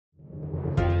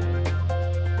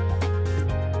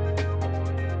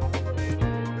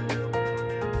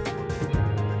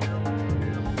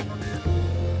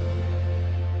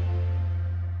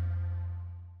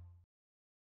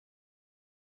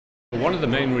one of the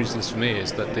main reasons for me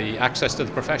is that the access to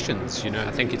the professions. I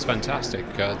think it's fantastic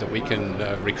that we can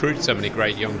recruit so many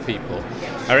great young people.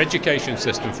 Our education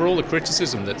system, for all the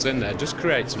criticism that's in there, just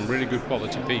creates some really good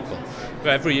quality people.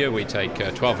 Every year we take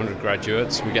 1,200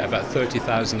 graduates, we get about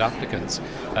 30,000 applicants,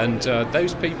 and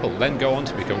those people then go on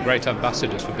to become great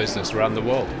ambassadors for business around the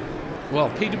world. Well,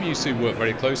 PwC work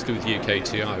very closely with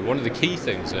UKTI. One of the key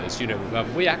things is,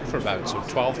 we act for about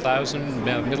 12,000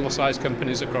 middle-sized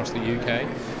companies across the UK.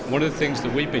 One of the things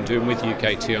that we've been doing with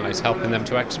UKTI is helping them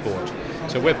to export.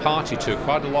 So we're party to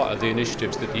quite a lot of the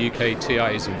initiatives that the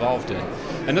UKTI is involved in.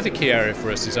 Another key area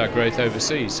for us is our growth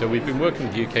overseas. So we've been working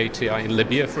with UKTI in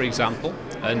Libya, for example,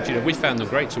 and we found them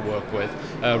great to work with,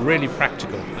 really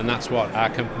practical, and that's what our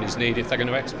companies need if they're going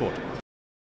to export.